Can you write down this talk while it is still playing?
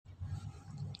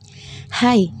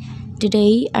Hi,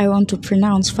 today I want to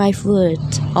pronounce 5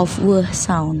 words of W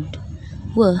sound.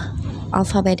 W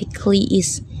alphabetically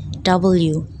is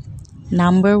W.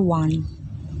 Number 1,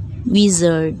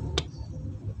 wizard,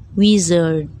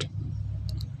 wizard,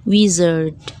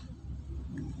 wizard.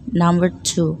 Number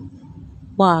 2,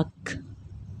 walk,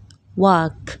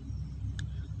 walk,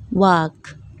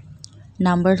 walk.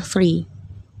 Number 3,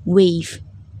 wave,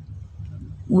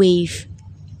 wave,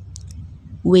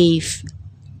 wave.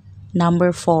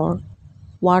 Number 4,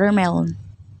 watermelon,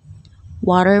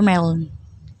 watermelon,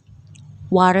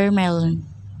 watermelon.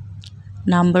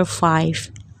 Number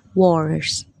 5,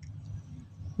 wars,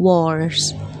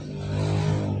 wars,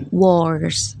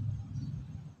 wars.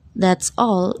 That's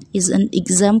all is an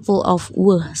example of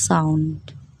W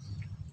sound.